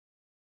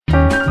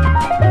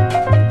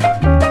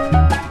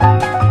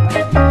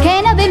Què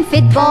n'havem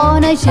fet,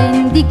 bona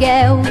gent,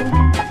 digueu,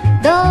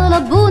 de la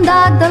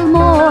bondat del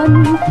món?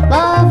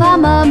 La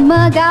vam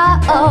amagar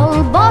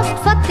al bosc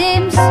fa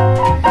temps,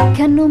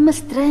 que no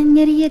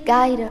m'estranyaria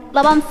gaire.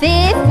 La vam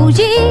fer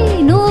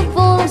fugir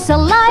núvols a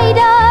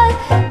l'aire,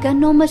 que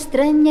no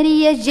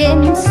m'estranyaria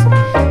gens.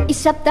 I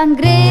sap tan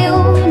greu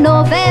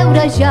no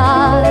veure ja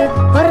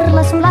per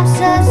les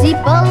places i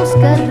pels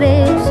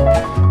carrers,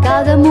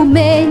 cada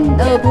moment,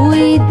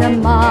 avui,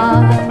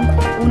 demà,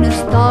 un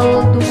estol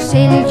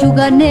d'ocell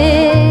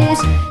juganers.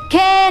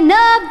 Què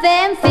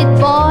n'havem fet,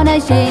 bona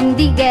gent,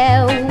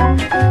 digueu,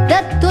 de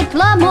tot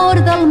l'amor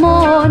del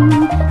món?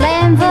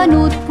 L'hem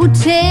venut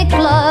potser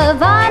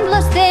clavant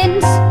les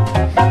dents,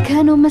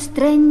 que no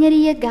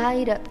m'estranyaria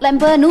gaire. L'hem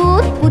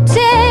venut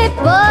potser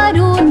per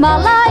un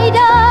mal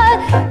aire,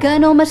 que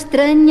no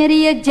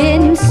m'estranyaria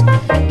gens.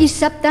 I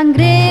sap tan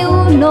greu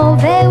no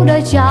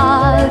veure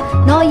ja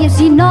noies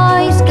i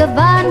nois que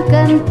van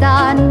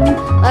cantant,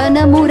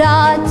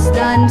 enamorats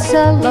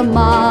dansa la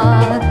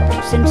mar,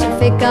 sense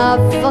fer cap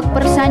foc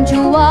per Sant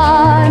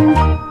Joan.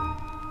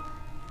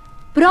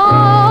 Però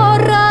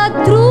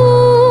retrobarem,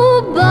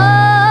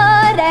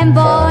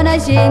 bona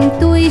gent,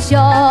 tu i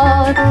jo,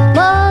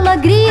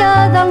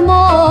 l'alegria del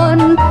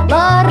món.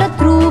 La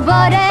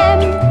retrobarem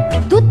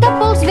duta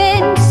pels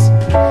vents,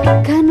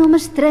 que no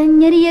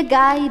m'estranyaria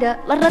gaire.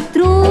 La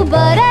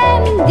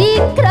retrobarem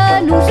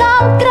dintre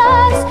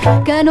nosaltres,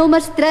 que no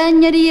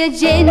m'estranyaria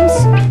gens.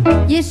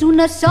 I és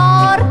una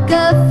sort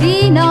que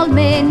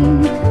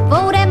finalment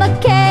veurem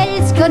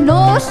aquells que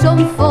no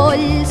són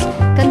folls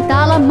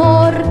cantar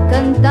l'amor,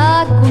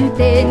 cantar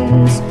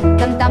contents,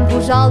 cantar amb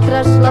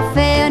vosaltres la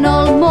fe en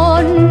el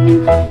món.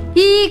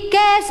 I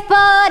què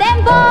esperem,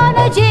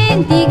 bona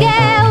gent,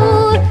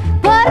 digueu,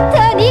 per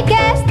tenir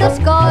aquestes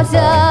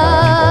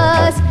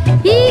coses?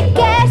 I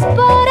què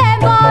esperem,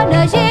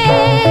 bona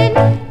gent,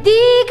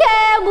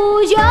 digueu-m'ho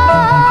ja.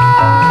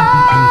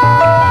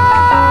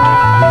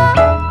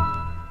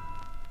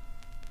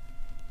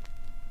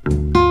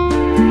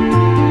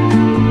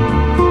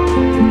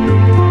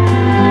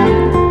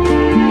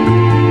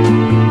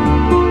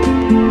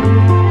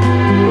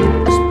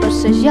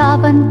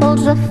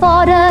 Pels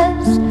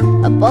afores,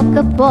 a poc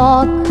a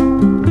poc,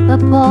 a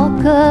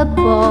poc a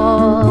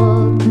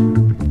poc,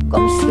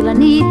 com si la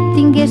nit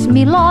tingués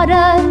 1000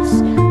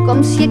 hores,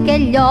 com si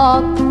aquell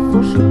lloc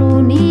fos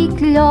l'únic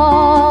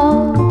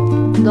lloc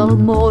del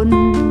món.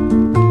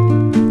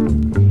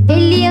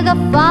 Ell li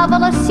agafava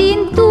la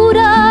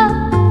cintura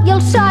i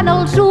alçant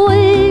els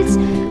ulls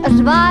es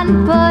van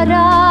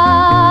parar.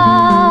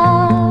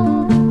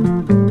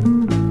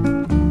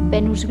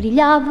 Venus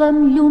brillava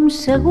amb llum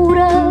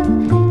segura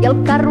i el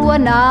carro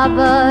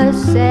anava a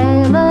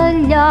cel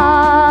allà,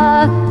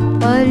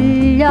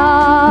 allà.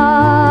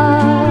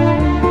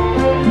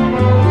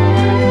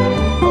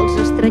 Els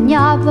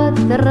estranyava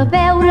de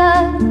reveure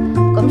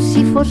com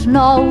si fos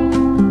nou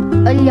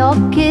allò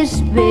que és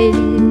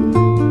vell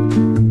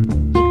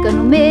i que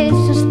només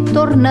es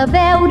torna a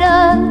veure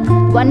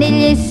quan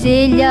ell és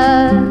ella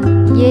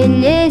i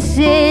ell és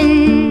ell,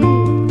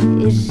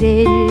 és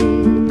ell.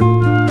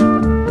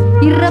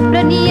 I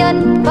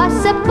reprenien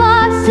pas a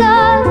pas,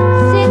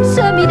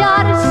 sense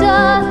mirar-se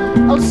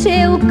el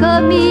seu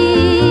camí.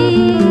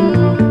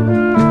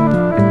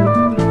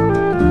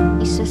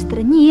 I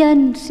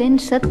s'estranyien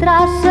sense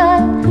traça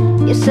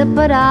i es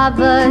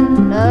separaven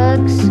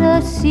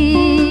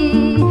excessivament.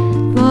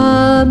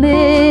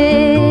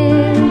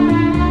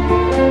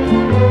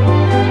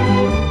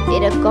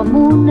 Era com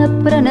un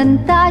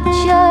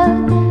aprenentatge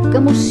que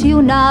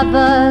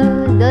emocionava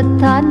de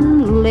tan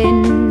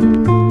lent.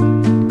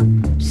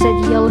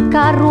 Seguia el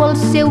carro al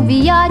seu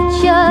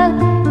viatge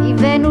i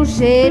Venus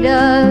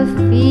era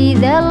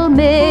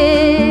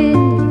fidelment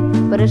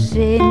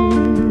present.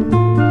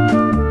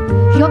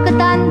 Jo que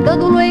tant de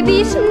dolor he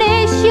vist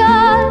néixer,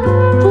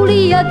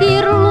 volia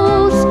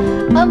dir-los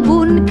amb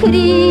un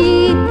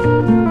crit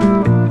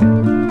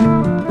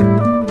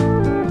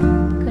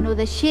que no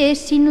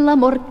deixessin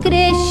l'amor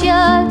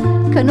créixer,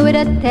 que no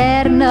era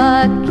eterna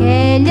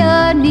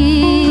aquella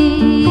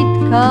nit,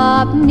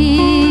 cap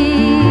nit.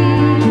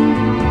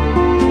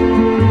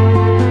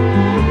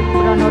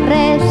 No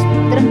res,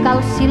 trencar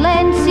el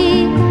silenci,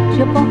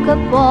 jo a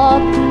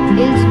poc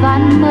ells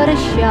van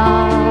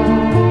marxar.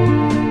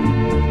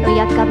 No hi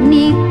ha cap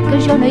nit que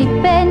jo no hi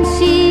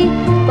pensi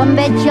quan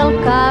veig el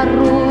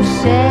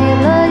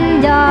carrusel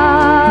allà,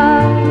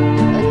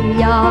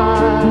 allà.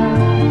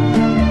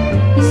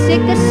 I sé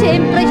que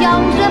sempre hi ha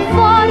uns a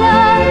fora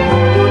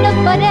i una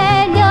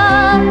parella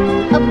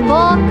a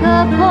poc.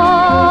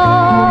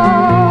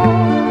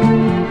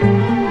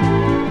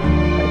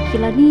 Perquè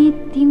la nit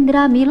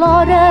tindrà 1000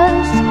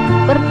 hores,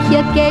 perquè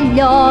aquell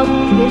lloc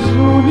és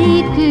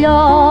l'únic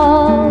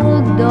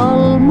lloc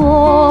del món.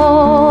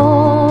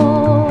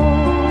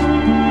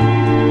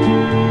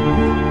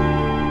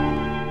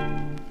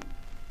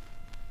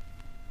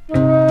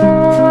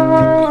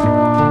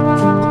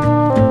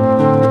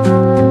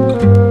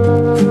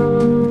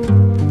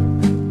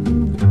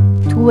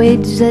 Tu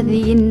ets a a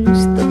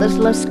dins totes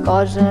les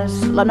coses,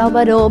 la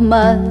nova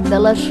aroma de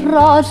les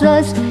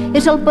roses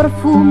és el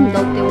perfum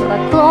del teu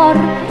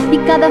record i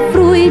cada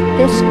fruit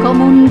és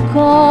com un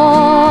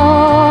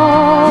cor.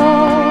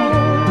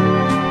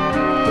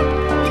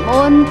 El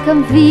món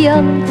canvia,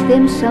 el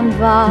temps se'n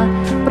va,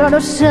 però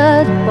no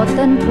se't pot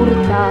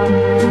emportar.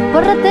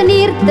 Per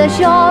retenir-te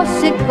jo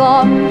sé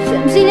com,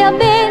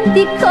 senzillament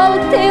dic el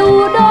teu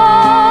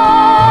nom.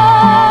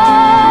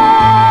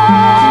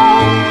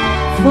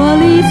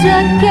 Feliç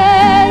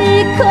aquell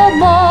que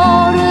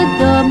mor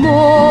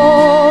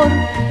d'amor,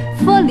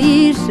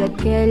 feliç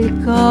aquell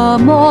que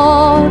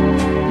mor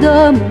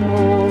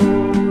d'amor.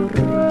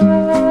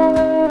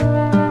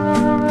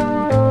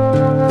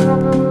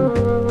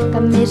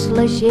 Tant més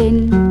la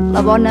gent,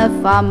 la bona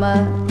fama,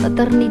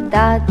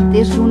 l'eternitat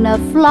és una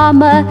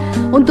flama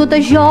on tot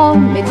això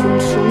m'he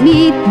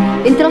consumit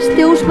entre els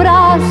teus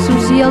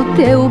braços i el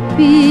teu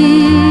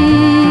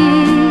pit.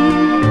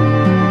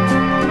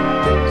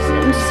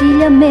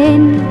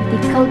 Senzillament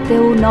dic el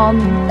teu nom,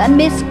 tant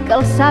més que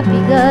el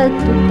sàpiga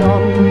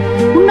tothom.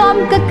 Un nom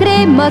que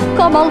crema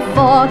com el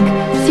foc,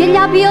 si el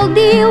llavi el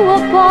diu a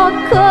poc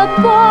a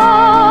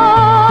poc.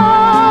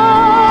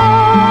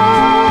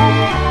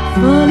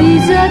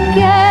 Feliç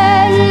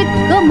aquell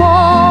que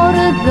mor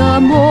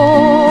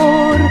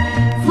d'amor,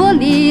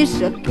 feliç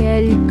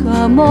aquell que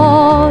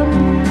mor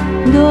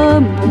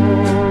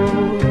d'amor.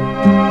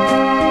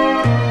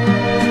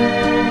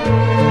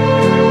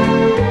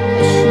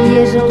 Així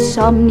és el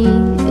somni,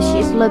 així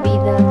és la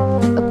vida,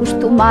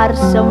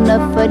 acostumar-se a una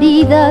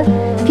ferida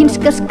fins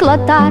que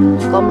esclatant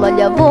com la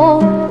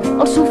llavor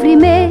el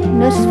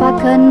sofriment es fa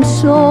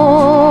cançó.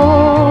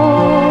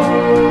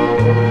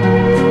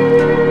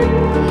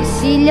 I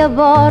si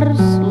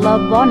llavors la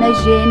bona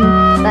gent,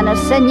 tan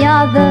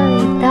assenyada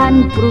i tan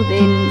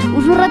prudent,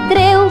 us ho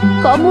retreu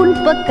com un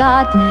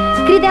pecat,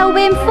 crideu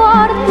ben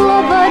fort la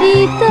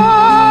veritat.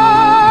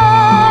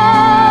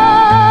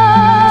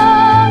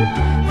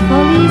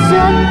 Feliç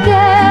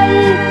aquell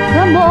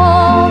que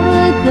mor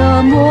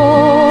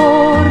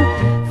d'amor,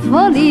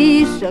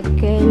 feliç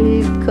aquell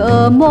que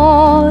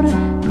mor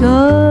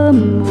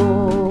d'amor.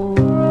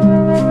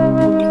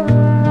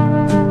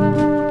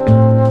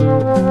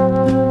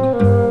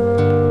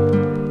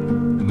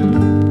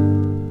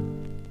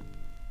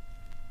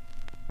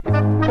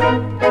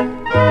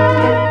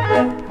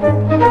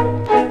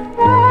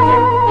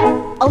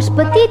 Els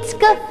petits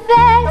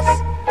cafès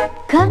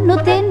que no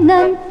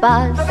tenen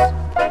pas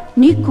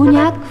ni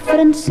conyac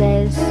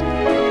francès,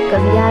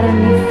 caviar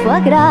ni foie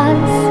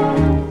gras.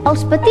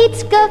 Els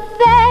petits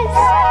cafès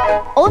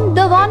on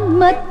de bon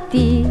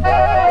matí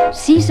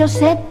 6 o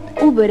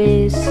 7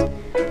 obrers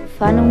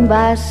fan un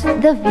vas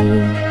de vi.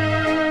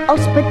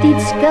 Els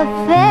petits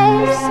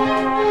cafès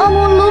amb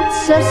un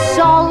luxe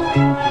sol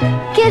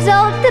que és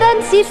el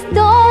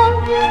transistor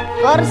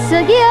per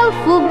seguir el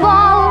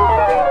futbol.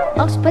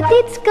 Els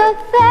petits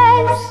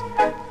cafès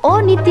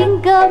on hi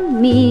tinc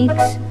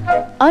amics,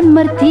 en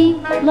Martí,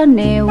 la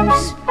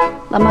Neus,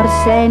 la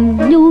Mercè, en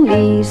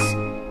Lluís.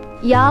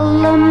 Hi ha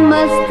la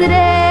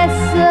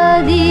mestressa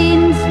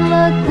dins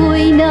la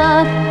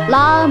cuina,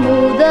 l'amo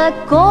de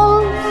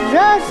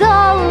colzes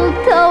al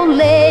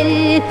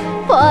taulell.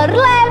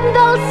 Parlem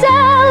del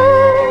cel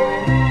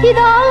i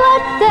de la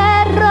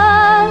terra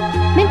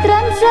mentre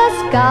ens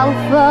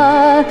escalfa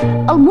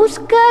el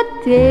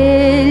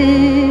moscatell.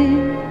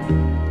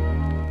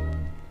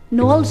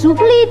 No els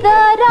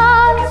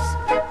oblidaràs,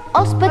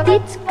 els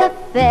petits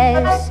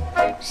cafès,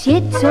 si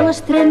ets a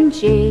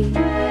l'estranger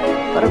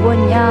per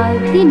guanyar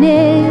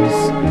diners.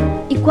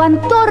 I quan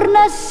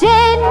tornes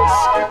sents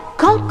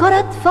que el cor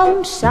et fa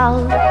un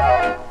salt.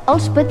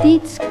 Els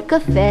petits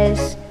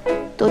cafès,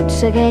 tot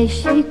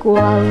segueix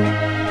igual.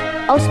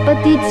 Els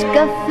petits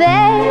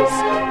cafès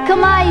que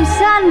mai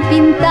s'han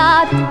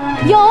pintat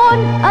i on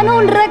en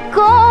un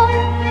racó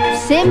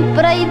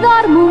sempre hi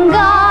dorm un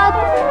gat.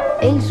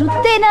 Ells ho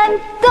tenen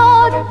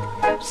tot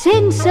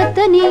sense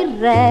tenir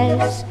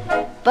res,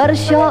 per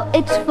això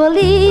ets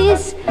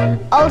feliç,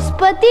 els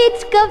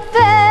petits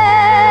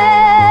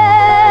cafès.